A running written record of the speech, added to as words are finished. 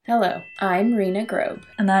Hello, I'm Rena Grobe.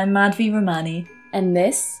 And I'm Madhvi Ramani. And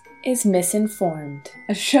this is Misinformed,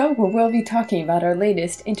 a show where we'll be talking about our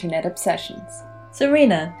latest internet obsessions. So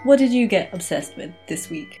Rena, what did you get obsessed with this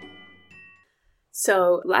week?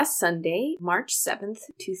 So last Sunday, March 7th,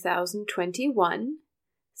 2021,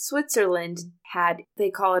 Switzerland had, they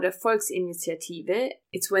call it a Volksinitiative.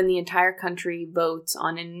 It's when the entire country votes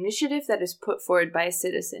on an initiative that is put forward by a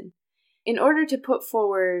citizen. In order to put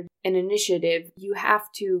forward an initiative, you have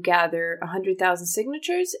to gather 100,000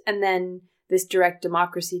 signatures, and then this direct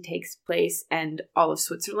democracy takes place and all of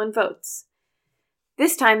Switzerland votes.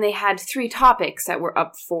 This time they had 3 topics that were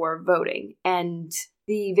up for voting, and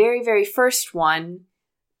the very, very first one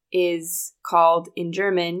is called, in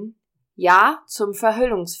German, Ja zum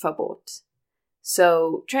Verhüllungsverbot.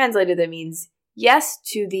 So, translated, that means yes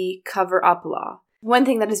to the cover-up law. One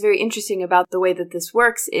thing that is very interesting about the way that this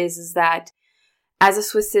works is that as a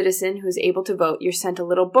Swiss citizen who is able to vote, you're sent a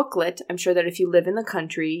little booklet. I'm sure that if you live in the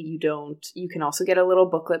country, you can also get a little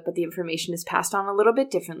booklet, but the information is passed on a little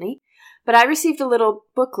bit differently. But I received a little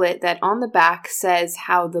booklet that on the back says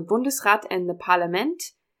how the Bundesrat and the Parlament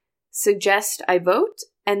suggest I vote,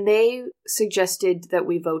 and they suggested that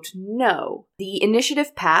we vote no. The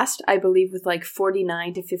initiative passed, I believe, with like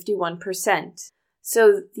 49 to 51%.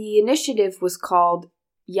 So the initiative was called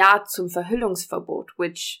Ja zum Verhüllungsverbot,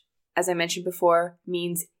 which, as I mentioned before,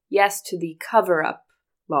 means yes to the cover-up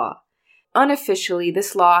law. Unofficially,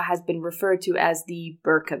 this law has been referred to as the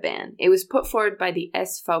burqa ban. It was put forward by the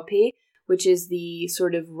SVP, which is the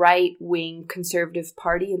sort of right-wing conservative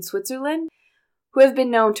party in Switzerland, who have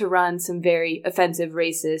been known to run some very offensive,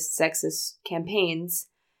 racist, sexist campaigns.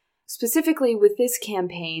 Specifically with this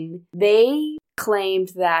campaign, they claimed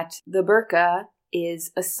that the burqa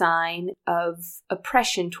is a sign of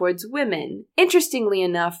oppression towards women. Interestingly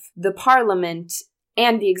enough, the Parliament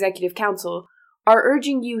and the Executive Council are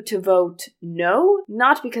urging you to vote no,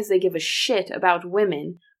 not because they give a shit about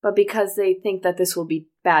women, but because they think that this will be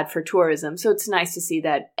bad for tourism. So it's nice to see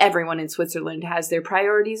that everyone in Switzerland has their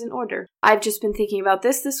priorities in order. I've just been thinking about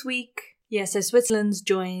this week. Yeah, so Switzerland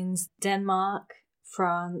joins Denmark,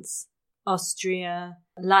 France, Austria,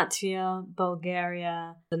 Latvia,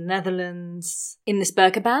 Bulgaria, the Netherlands in this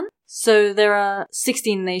burqa ban. So there are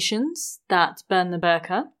 16 nations that burn the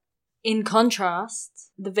burqa. In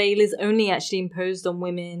contrast, the veil is only actually imposed on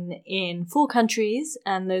women in 4 countries,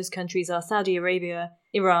 and those countries are Saudi Arabia,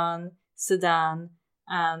 Iran, Sudan,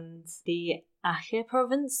 and the Aceh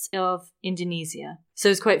province of Indonesia. So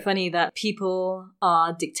it's quite funny that people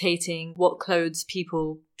are dictating what clothes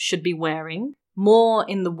people should be wearing. More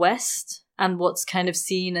in the West, and what's kind of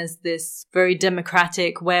seen as this very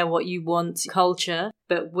democratic wear what you want culture,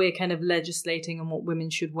 but we're kind of legislating on what women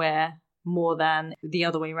should wear more than the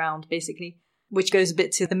other way around, basically, which goes a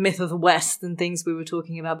bit to the myth of the West and things we were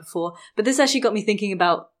talking about before. But this actually got me thinking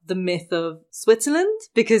about the myth of Switzerland,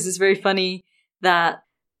 because it's very funny that,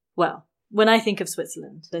 well, when I think of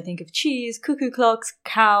Switzerland, I think of cheese, cuckoo clocks,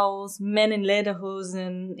 cows, men in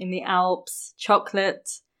lederhosen in the Alps, chocolate,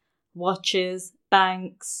 watches,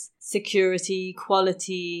 banks, security,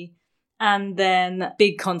 quality, and then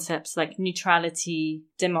big concepts like neutrality,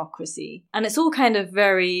 democracy. And it's all kind of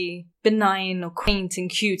very benign or quaint and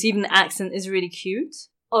cute. Even the accent is really cute.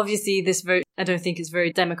 Obviously, this vote, I don't think is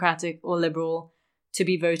very democratic or liberal to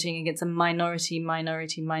be voting against a minority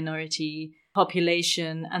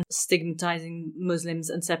population and stigmatizing Muslims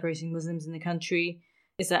and separating Muslims in the country.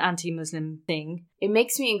 It's an anti-Muslim thing. It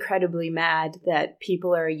makes me incredibly mad that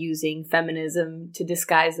people are using feminism to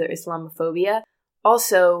disguise their Islamophobia.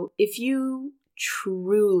 Also, if you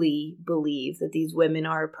truly believe that these women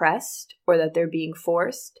are oppressed or that they're being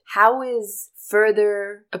forced, how is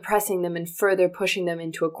further oppressing them and further pushing them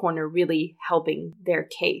into a corner really helping their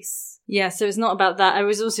case? Yeah, so it's not about that. I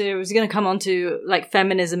was going to come on to like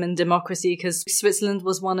feminism and democracy, because Switzerland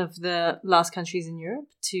was one of the last countries in Europe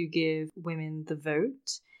to give women the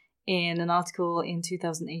vote. In an article in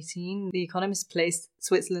 2018, The Economist placed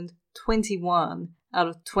Switzerland 21 out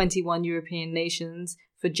of 21 European nations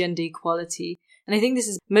for gender equality. And I think this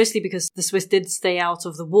is mostly because the Swiss did stay out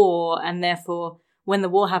of the war, and therefore when the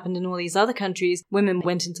war happened in all these other countries, women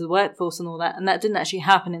went into the workforce and all that, and that didn't actually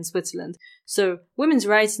happen in Switzerland. So women's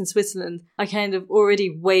rights in Switzerland are kind of already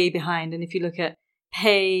way behind. And if you look at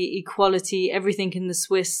pay, equality, everything in the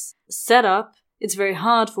Swiss setup, it's very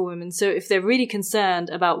hard for women. So if they're really concerned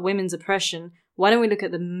about women's oppression, why don't we look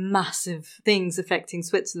at the massive things affecting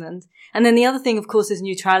Switzerland? And then the other thing, of course, is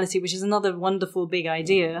neutrality, which is another wonderful big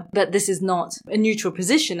idea. But this is not a neutral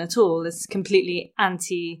position at all. It's completely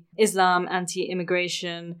anti-Islam,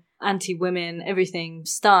 anti-immigration, anti-women, everything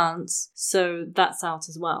stance. So that's out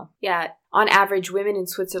as well. Yeah. On average, women in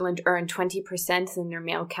Switzerland earn 20% than their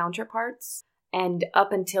male counterparts. And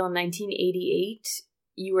up until 1988,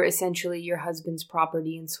 you were essentially your husband's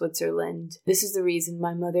property in Switzerland. This is the reason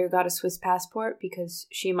my mother got a Swiss passport, because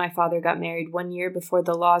she and my father got married 1 year before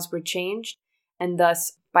the laws were changed. And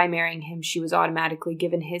thus, by marrying him, she was automatically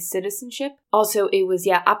given his citizenship. Also, it was,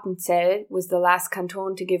 Appenzell was the last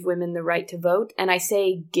canton to give women the right to vote. And I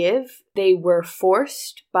say give, they were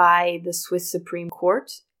forced by the Swiss Supreme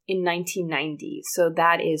Court in 1990. So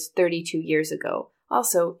that is 32 years ago.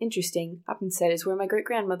 Also, interesting, Appenzell is where my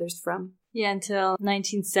great-grandmother's from. Yeah, until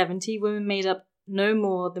 1970, women made up no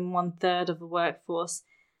more than 1/3 of the workforce.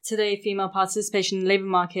 Today, female participation in the labour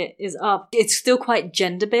market is up. It's still quite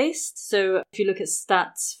gender-based. So if you look at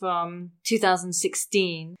stats from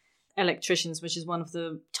 2016, electricians, which is one of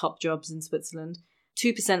the top jobs in Switzerland,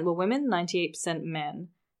 2% were women, 98% men.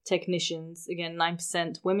 Technicians, again,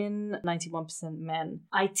 9% women, 91% men.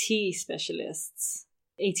 IT specialists,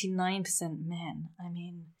 89% men. I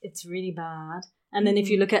mean, it's really bad. And then if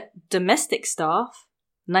you look at domestic staff,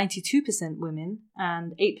 92% women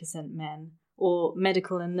and 8% men. Or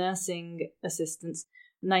medical and nursing assistants,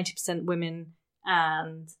 90% women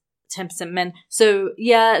and 10% men. So,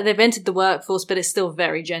 yeah, they've entered the workforce, but it's still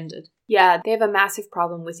very gendered. Yeah, they have a massive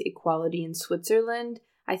problem with equality in Switzerland.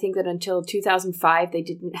 I think that until 2005, they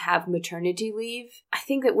didn't have maternity leave. I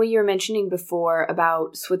think that what you were mentioning before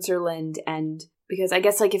about Switzerland and because I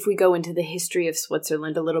guess, like, if we go into the history of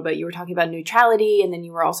Switzerland a little bit, you were talking about neutrality, and then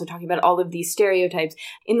you were also talking about all of these stereotypes.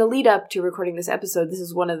 In the lead up to recording this episode, this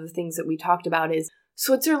is one of the things that we talked about is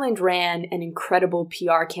Switzerland ran an incredible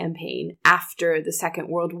PR campaign after the Second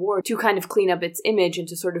World War to kind of clean up its image and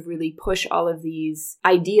to sort of really push all of these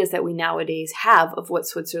ideas that we nowadays have of what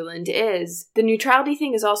Switzerland is. The neutrality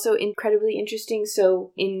thing is also incredibly interesting.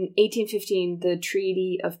 So in 1815, the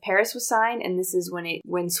Treaty of Paris was signed, and this is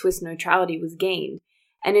when Swiss neutrality was gained.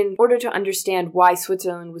 And in order to understand why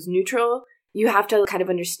Switzerland was neutral, you have to kind of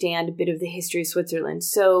understand a bit of the history of Switzerland.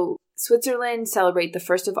 So Switzerland celebrate the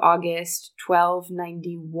 1st of August,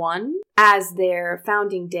 1291, as their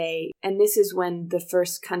founding day. And this is when the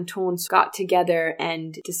first cantons got together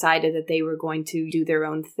and decided that they were going to do their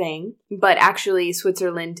own thing. But actually,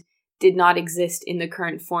 Switzerland did not exist in the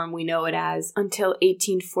current form we know it as until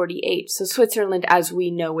 1848. So Switzerland, as we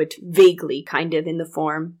know it vaguely, kind of in the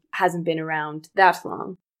form, hasn't been around that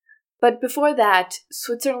long. But before that,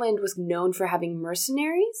 Switzerland was known for having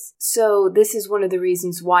mercenaries. So this is one of the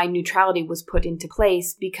reasons why neutrality was put into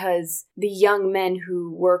place, because the young men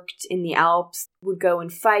who worked in the Alps would go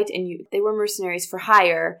and fight, and they were mercenaries for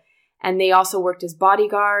hire. And they also worked as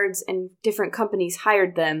bodyguards, and different companies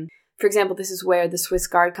hired them. For example, this is where the Swiss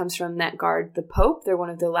Guard comes from. That guard, the Pope, they're one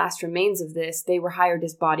of the last remains of this. They were hired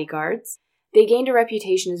as bodyguards. They gained a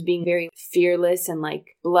reputation as being very fearless and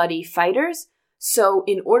like bloody fighters. So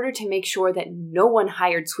in order to make sure that no one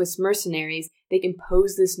hired Swiss mercenaries, they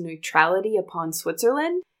imposed this neutrality upon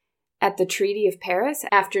Switzerland at the Treaty of Paris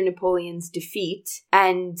after Napoleon's defeat.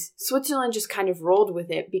 And Switzerland just kind of rolled with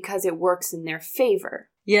it because it works in their favor.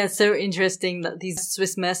 Yeah, so interesting that these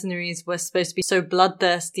Swiss mercenaries were supposed to be so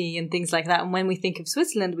bloodthirsty and things like that. And when we think of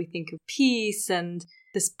Switzerland, we think of peace and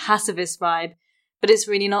this pacifist vibe. But it's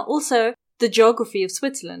really not. Also, the geography of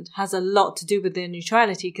Switzerland has a lot to do with their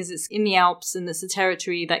neutrality because it's in the Alps and it's a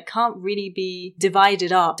territory that can't really be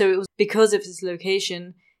divided up. So it was because of its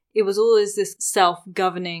location, it was always this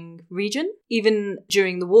self-governing region. Even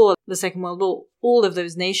during the war, the Second World War, all of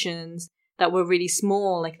those nations that were really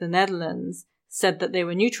small, like the Netherlands, said that they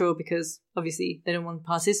were neutral because obviously they don't want to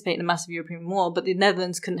participate in a massive European war, but the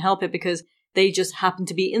Netherlands couldn't help it because they just happened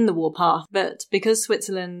to be in the warpath. But because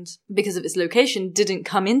Switzerland, because of its location, didn't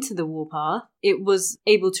come into the warpath, it was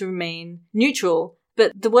able to remain neutral.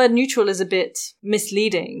 But the word neutral is a bit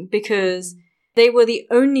misleading because they were the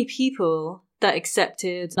only people that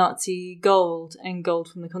accepted Nazi gold and gold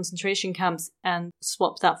from the concentration camps and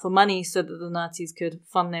swapped that for money so that the Nazis could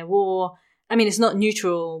fund their war. I mean, it's not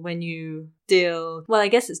neutral when you deal... Well, I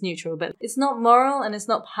guess it's neutral, but it's not moral and it's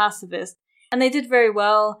not pacifist. And they did very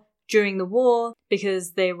well during the war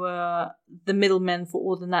because they were the middlemen for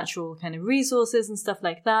all the natural kind of resources and stuff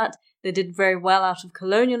like that. They did very well out of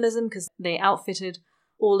colonialism because they outfitted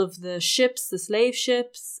all of the ships, the slave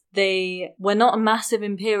ships. They were not a massive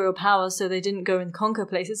imperial power, so they didn't go and conquer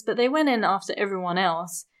places, but they went in after everyone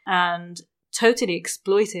else and totally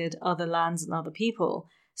exploited other lands and other people.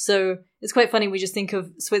 So it's quite funny. We just think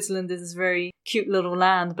of Switzerland as this very cute little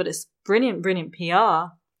land, but it's brilliant, brilliant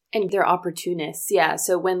PR. And they're opportunists, yeah.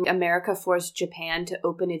 So when America forced Japan to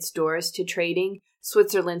open its doors to trading,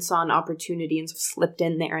 Switzerland saw an opportunity and slipped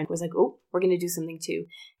in there and was like, oh, we're going to do something too.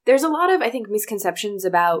 There's a lot of, I think, misconceptions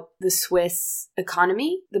about the Swiss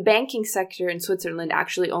economy. The banking sector in Switzerland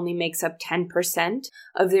actually only makes up 10%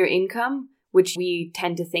 of their income, which we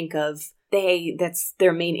tend to think of that's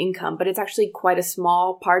their main income, but it's actually quite a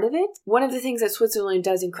small part of it. One of the things that Switzerland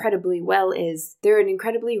does incredibly well is they're an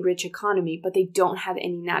incredibly rich economy, but they don't have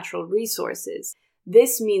any natural resources.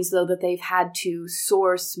 This means, though, that they've had to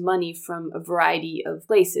source money from a variety of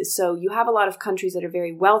places. So you have a lot of countries that are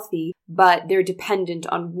very wealthy, but they're dependent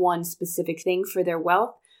on one specific thing for their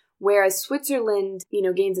wealth. Whereas Switzerland,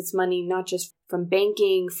 gains its money not just from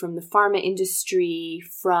banking, from the pharma industry,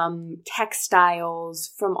 from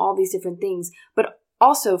textiles, from all these different things, but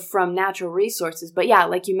also from natural resources. But yeah,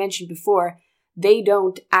 like you mentioned before, they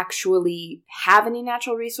don't actually have any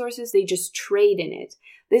natural resources. They just trade in it.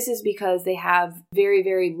 This is because they have very,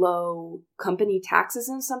 very low company taxes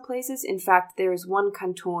in some places. In fact, there's one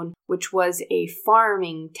canton, which was a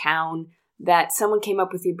farming town, that someone came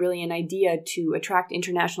up with the brilliant idea to attract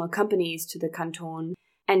international companies to the canton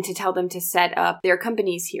and to tell them to set up their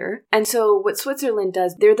companies here. And so what Switzerland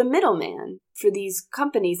does, they're the middleman for these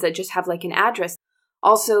companies that just have like an address.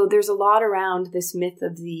 Also, there's a lot around this myth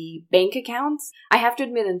of the bank accounts. I have to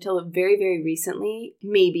admit, until very, very recently,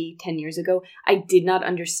 maybe 10 years ago, I did not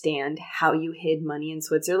understand how you hid money in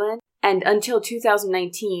Switzerland. And until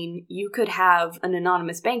 2019, you could have an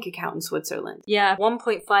anonymous bank account in Switzerland. Yeah,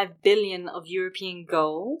 1.5 billion of European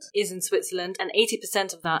gold is in Switzerland, and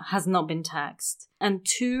 80% of that has not been taxed. And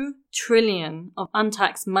 2 trillion of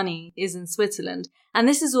untaxed money is in Switzerland. And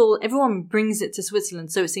this is all, everyone brings it to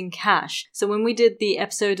Switzerland, so it's in cash. So when we did the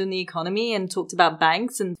episode on the economy and talked about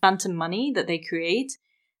banks and phantom money that they create,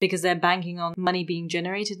 because they're banking on money being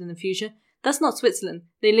generated in the future, that's not Switzerland.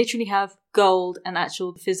 They literally have gold and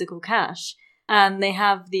actual physical cash. And they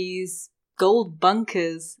have these gold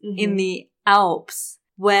bunkers in the Alps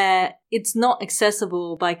where it's not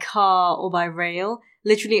accessible by car or by rail.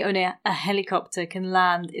 Literally only a helicopter can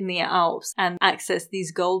land in the Alps and access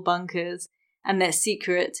these gold bunkers. And they're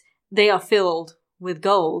secret. They are filled with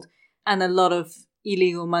gold and a lot of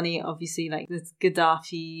illegal money, obviously, like there's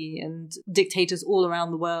Gaddafi and dictators all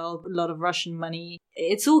around the world, a lot of Russian money.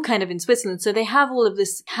 It's all kind of in Switzerland. So they have all of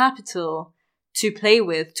this capital to play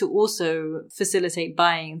with to also facilitate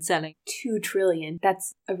buying and selling. 2 trillion.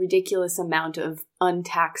 That's a ridiculous amount of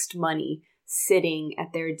untaxed money sitting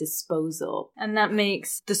at their disposal. And that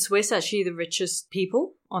makes the Swiss actually the richest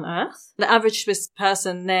people on earth. The average Swiss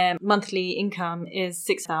person, their monthly income is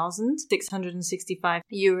 6,665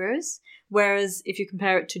 euros. Whereas if you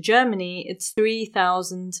compare it to Germany, it's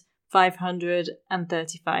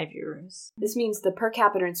 3,535 euros. This means the per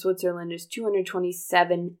capita in Switzerland is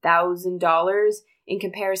 $227,000 in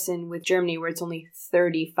comparison with Germany, where it's only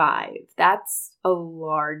 35. That's a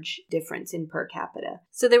large difference in per capita.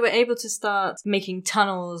 So they were able to start making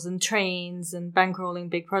tunnels and trains and bankrolling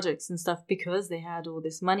big projects and stuff because they had all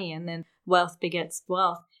this money, and then wealth begets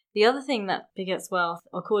wealth. The other thing that begets wealth,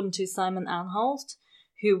 according to Simon Anholt,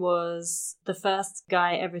 who was the first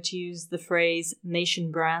guy ever to use the phrase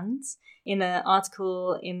nation brands. In an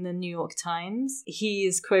article in the New York Times, he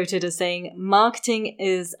is quoted as saying, "Marketing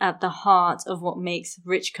is at the heart of what makes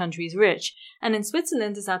rich countries rich." And in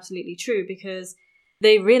Switzerland, it's absolutely true because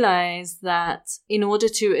they realize that in order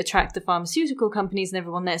to attract the pharmaceutical companies and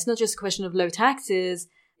everyone there, it's not just a question of low taxes,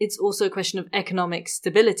 it's also a question of economic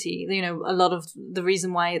stability. A lot of the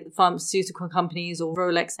reason why pharmaceutical companies or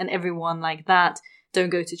Rolex and everyone like that don't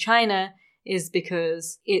go to China is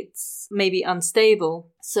because it's maybe unstable.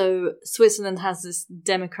 So Switzerland has this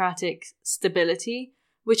democratic stability,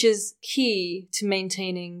 which is key to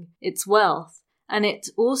maintaining its wealth. And it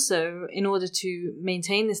also, in order to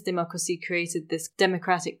maintain this democracy, created this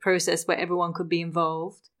democratic process where everyone could be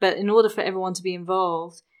involved. But in order for everyone to be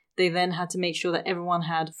involved, they then had to make sure that everyone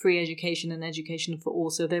had free education and education for all.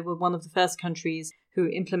 So they were one of the first countries who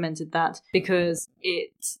implemented that because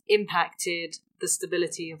it impacted the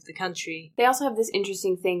stability of the country. They also have this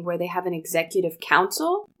interesting thing where they have an executive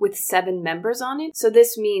council with 7 members on it. So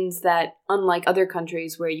this means that unlike other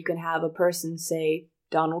countries where you can have a person, say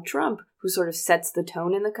Donald Trump, who sort of sets the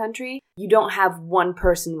tone in the country, you don't have one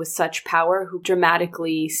person with such power who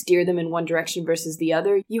dramatically steer them in one direction versus the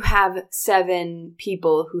other. You have 7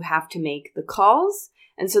 people who have to make the calls.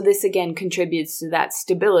 And so this, again, contributes to that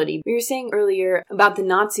stability. We were saying earlier about the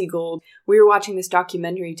Nazi gold. We were watching this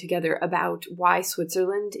documentary together about why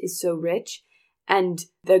Switzerland is so rich. And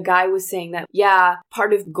the guy was saying that, yeah,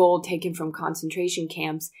 part of gold taken from concentration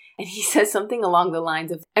camps. And he says something along the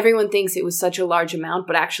lines of, everyone thinks it was such a large amount,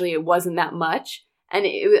 but actually it wasn't that much. And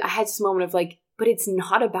I had this moment of like, but it's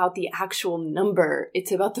not about the actual number.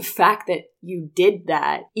 It's about the fact that you did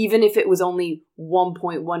that. Even if it was only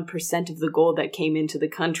 1.1% of the gold that came into the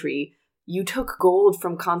country, you took gold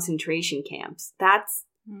from concentration camps. That's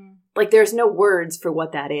like, there's no words for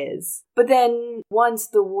what that is. But then once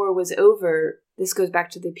the war was over, this goes back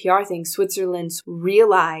to the PR thing, Switzerland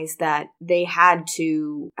realized that they had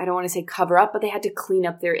to, I don't want to say cover up, but they had to clean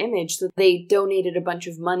up their image. So they donated a bunch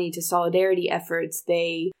of money to solidarity efforts.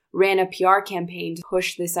 They ran a PR campaign to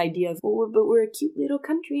push this idea of, oh, but we're a cute little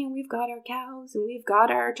country and we've got our cows and we've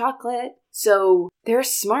got our chocolate. So they're a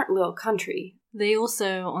smart little country. They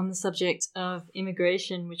also, on the subject of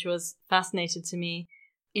immigration, which was fascinating to me,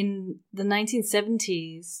 in the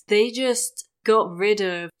 1970s, they just got rid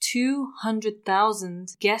of 200,000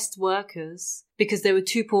 guest workers because they were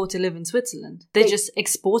too poor to live in Switzerland. They just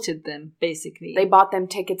exported them, basically. They bought them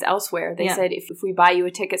tickets elsewhere. They said, if we buy you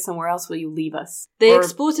a ticket somewhere else, will you leave us? They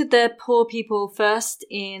exported their poor people first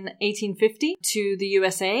in 1850 to the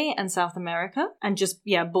USA and South America and just,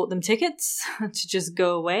 bought them tickets to just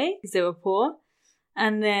go away because they were poor.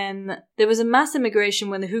 And then there was a mass immigration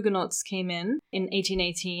when the Huguenots came in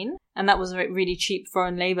 1818. And that was really cheap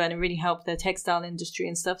foreign labor and it really helped their textile industry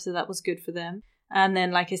and stuff. So that was good for them. And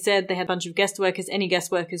then, like I said, they had a bunch of guest workers. Any guest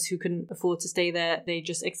workers who couldn't afford to stay there, they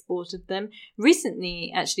just exported them.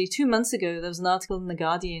 Recently, actually 2 months ago, there was an article in The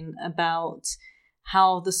Guardian about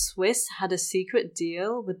how the Swiss had a secret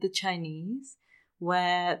deal with the Chinese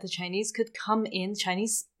where the Chinese could come in,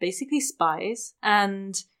 Chinese basically spies,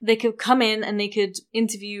 and they could come in and they could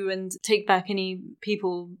interview and take back any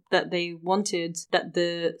people that they wanted, that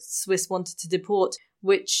the Swiss wanted to deport,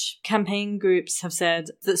 which campaign groups have said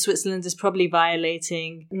that Switzerland is probably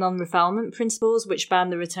violating non-refoulement principles, which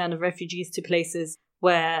ban the return of refugees to places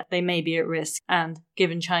where they may be at risk. And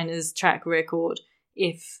given China's track record,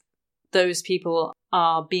 if those people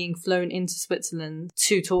are being flown into Switzerland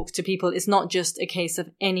to talk to people, it's not just a case of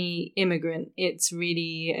any immigrant. It's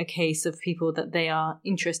really a case of people that they are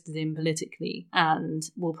interested in politically and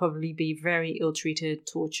will probably be very ill-treated,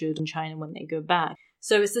 tortured in China when they go back.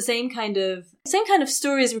 So it's the same kind of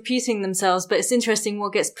stories repeating themselves, but it's interesting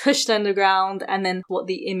what gets pushed underground and then what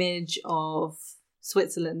the image of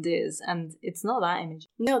Switzerland is, and it's not that image.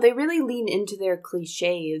 No, they really lean into their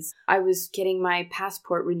cliches. I was getting my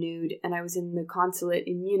passport renewed and I was in the consulate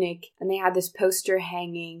in Munich and they had this poster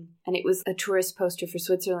hanging and it was a tourist poster for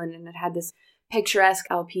Switzerland and it had this picturesque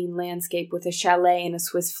alpine landscape with a chalet and a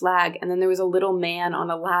Swiss flag, and then there was a little man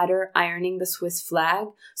on a ladder ironing the Swiss flag.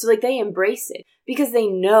 So like they embrace it because they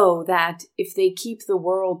know that if they keep the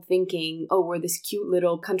world thinking, oh, we're this cute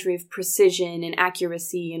little country of precision and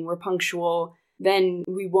accuracy and we're punctual, then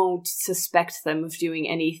we won't suspect them of doing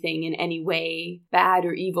anything in any way bad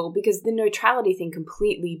or evil, because the neutrality thing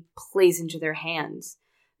completely plays into their hands.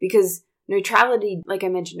 Because neutrality, like I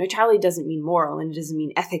mentioned, neutrality doesn't mean moral and it doesn't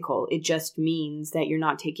mean ethical. It just means that you're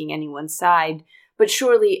not taking anyone's side. But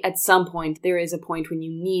surely at some point there is a point when you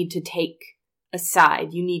need to take a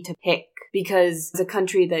side. You need to pick. Because as a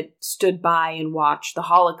country that stood by and watched the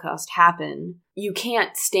Holocaust happen, you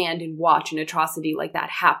can't stand and watch an atrocity like that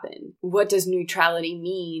happen. What does neutrality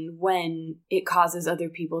mean when it causes other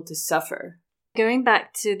people to suffer? Going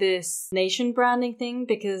back to this nation branding thing,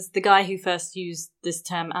 because the guy who first used this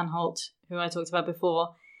term, Anhalt, who I talked about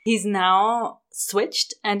before, he's now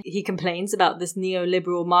switched and he complains about this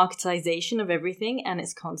neoliberal marketization of everything and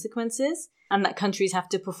its consequences, and that countries have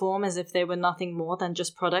to perform as if they were nothing more than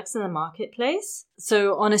just products in the marketplace.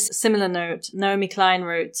 So on a similar note, Naomi Klein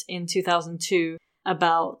wrote in 2002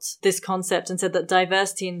 about this concept and said that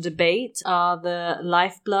diversity and debate are the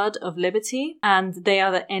lifeblood of liberty and they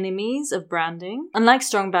are the enemies of branding. Unlike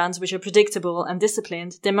strong brands, which are predictable and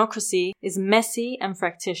disciplined, democracy is messy and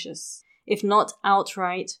fractious, if not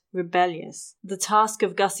outright rebellious. The task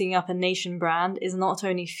of gussing up a nation brand is not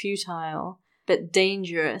only futile, but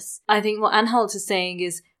dangerous. I think what Anhalt is saying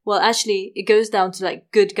is, well, actually, it goes down to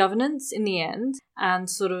like good governance in the end and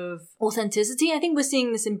sort of authenticity. I think we're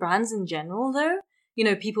seeing this in brands in general, though. You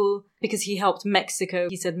know, people, because he helped Mexico,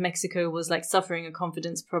 he said Mexico was like suffering a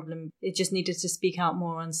confidence problem. It just needed to speak out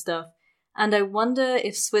more on stuff. And I wonder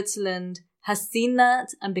if Switzerland has seen that,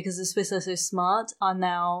 and because the Swiss are so smart, are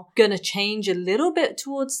now going to change a little bit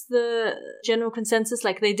towards the general consensus.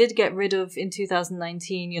 Like they did get rid of in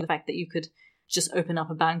 2019, the fact that you could just open up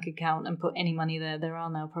a bank account and put any money there. There are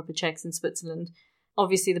now proper checks in Switzerland.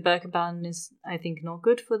 Obviously, the burqa ban is, I think, not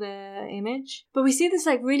good for their image. But we see this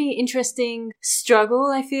like really interesting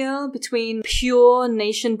struggle, I feel, between pure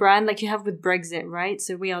nation brand, like you have with Brexit, right?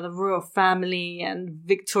 So we are the royal family and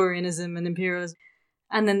Victorianism and imperialism.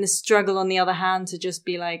 And then the struggle, on the other hand, to just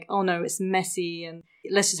be like, oh no, it's messy and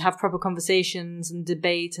let's just have proper conversations and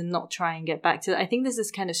debate and not try and get back to it. I think there's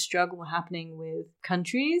this kind of struggle happening with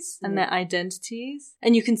countries and their identities.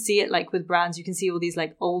 And you can see it like with brands. You can see all these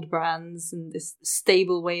like old brands and this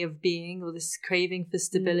stable way of being, or this craving for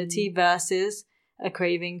stability versus a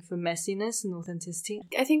craving for messiness and authenticity.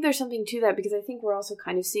 I think there's something to that, because I think we're also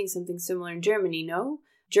kind of seeing something similar in Germany, no?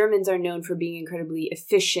 Germans are known for being incredibly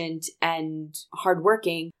efficient and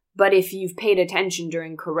hardworking. But if you've paid attention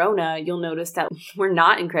during Corona, you'll notice that we're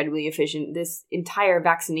not incredibly efficient. This entire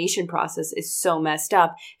vaccination process is so messed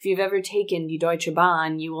up. If you've ever taken the Deutsche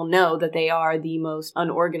Bahn, you will know that they are the most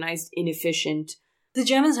unorganized, inefficient. The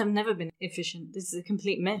Germans have never been efficient. This is a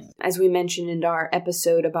complete myth. As we mentioned in our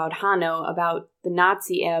episode about Hanno, about the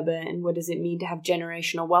Nazi Erbe and what does it mean to have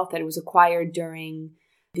generational wealth that was acquired during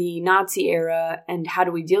the Nazi era, and how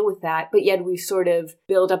do we deal with that? But yet we've sort of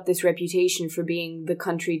built up this reputation for being the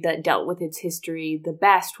country that dealt with its history the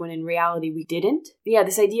best, when in reality we didn't. Yeah,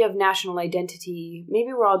 this idea of national identity,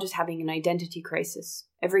 maybe we're all just having an identity crisis.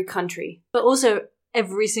 Every country. But also,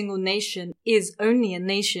 every single nation is only a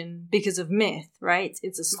nation because of myth, right?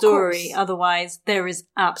 It's a story. Otherwise, there is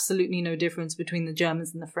absolutely no difference between the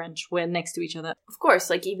Germans and the French. We're next to each other. Of course,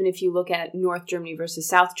 like even if you look at North Germany versus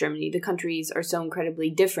South Germany, the countries are so incredibly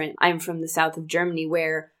different. I'm from the south of Germany,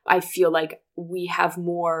 where I feel like we have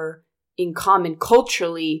more in common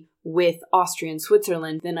culturally with Austria and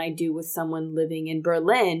Switzerland than I do with someone living in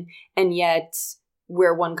Berlin, and yet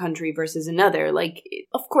we're one country versus another. Like,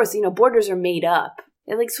 of course, borders are made up.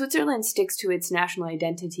 And, like, Switzerland sticks to its national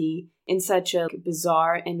identity in such a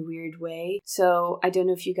bizarre and weird way. So I don't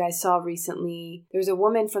know if you guys saw recently, there was a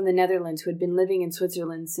woman from the Netherlands who had been living in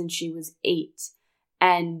Switzerland since she was 8.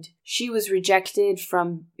 And she was rejected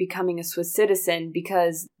from becoming a Swiss citizen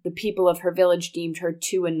because the people of her village deemed her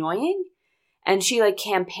too annoying. And she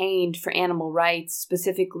campaigned for animal rights.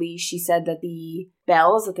 Specifically, she said that the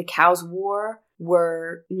bells that the cows wore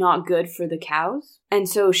were not good for the cows. And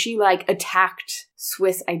so she attacked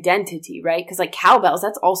Swiss identity, right? Because cowbells,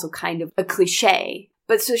 that's also kind of a cliche.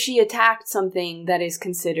 But so she attacked something that is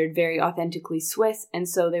considered very authentically Swiss. And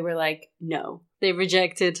so they were no. They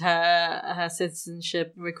rejected her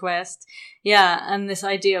citizenship request. Yeah, and this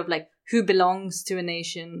idea of who belongs to a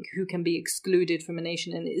nation, who can be excluded from a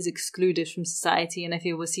nation and is excluded from society. And I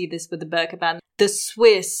feel we'll see this with the burqa ban. The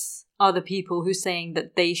Swiss are the people who are saying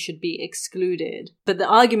that they should be excluded. But the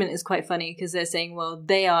argument is quite funny because they're saying, well,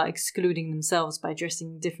 they are excluding themselves by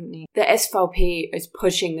dressing differently. The SVP is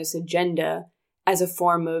pushing this agenda as a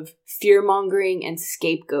form of fear-mongering and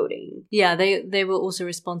scapegoating. Yeah, they were also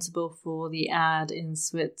responsible for the ad in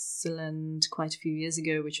Switzerland quite a few years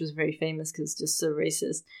ago, which was very famous because it's just so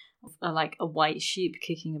racist. A white sheep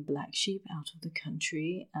kicking a black sheep out of the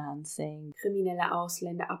country and saying Kriminelle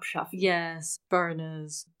Ausländer abschaffen. Yes,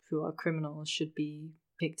 foreigners who are criminals should be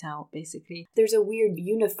picked out, basically. There's a weird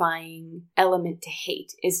unifying element to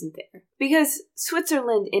hate, isn't there? Because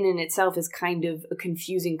Switzerland in and itself is kind of a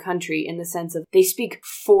confusing country in the sense of they speak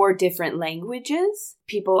 4 different languages.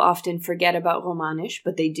 People often forget about Romanish,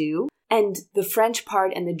 but they do. And the French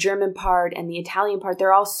part and the German part and the Italian part,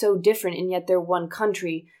 they're all so different, and yet they're one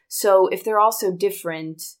country. So if they're all so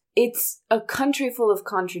different, it's a country full of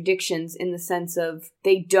contradictions in the sense of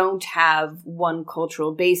they don't have one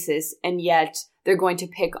cultural basis, and yet they're going to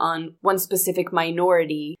pick on one specific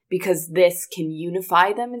minority because this can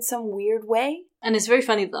unify them in some weird way. And it's very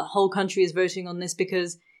funny that the whole country is voting on this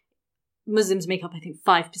because Muslims make up, I think,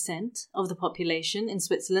 5% of the population in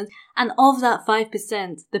Switzerland. And of that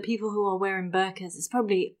 5%, the people who are wearing burqas is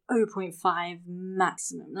probably 0.5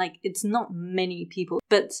 maximum. It's not many people.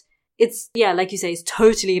 But it's, like you say, it's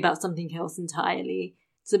totally about something else entirely.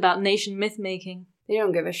 It's about nation myth-making. They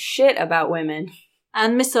don't give a shit about women.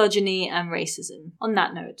 And misogyny and racism. On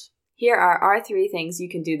that note, here are our 3 things you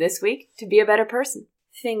can do this week to be a better person.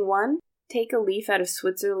 Thing 1, take a leaf out of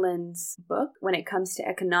Switzerland's book when it comes to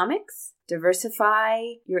economics. Diversify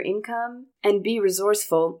your income and be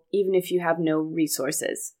resourceful even if you have no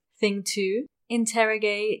resources. Thing 2,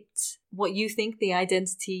 interrogate what you think the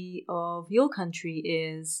identity of your country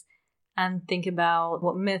is and think about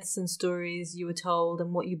what myths and stories you were told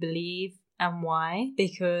and what you believe and why,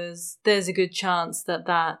 because there's a good chance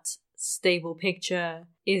that stable picture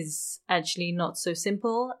is actually not so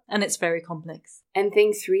simple and it's very complex. And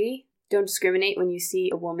thing 3, Don't discriminate when you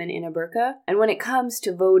see a woman in a burqa. And when it comes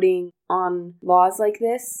to voting on laws like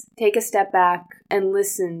this, take a step back and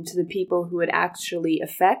listen to the people who it actually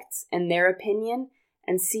affects and their opinion,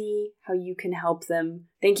 and see how you can help them.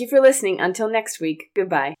 Thank you for listening. Until next week,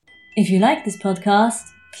 goodbye. If you like this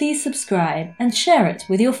podcast, please subscribe and share it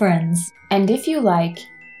with your friends. And if you like,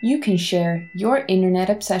 you can share your internet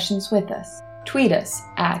obsessions with us. Tweet us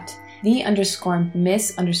at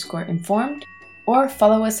 @the_miss_informed or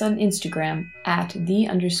follow us on Instagram at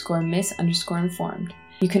 @the_miss_informed.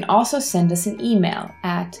 You can also send us an email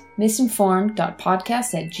at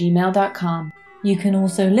misinformed.podcast@gmail.com. You can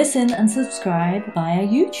also listen and subscribe via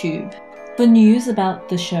YouTube. For news about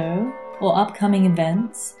the show or upcoming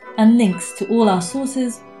events and links to all our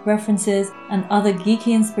sources, references, and other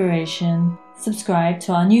geeky inspiration, subscribe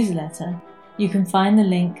to our newsletter. You can find the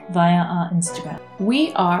link via our Instagram.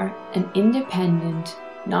 We are an independent,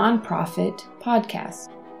 non-profit podcast.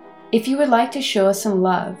 If you would like to show us some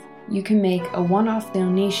love, you can make a one-off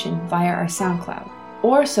donation via our SoundCloud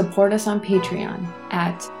or support us on Patreon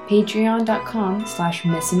at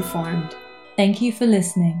patreon.com/misinformed. Thank you for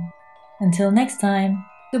listening. Until next time,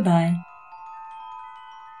 goodbye.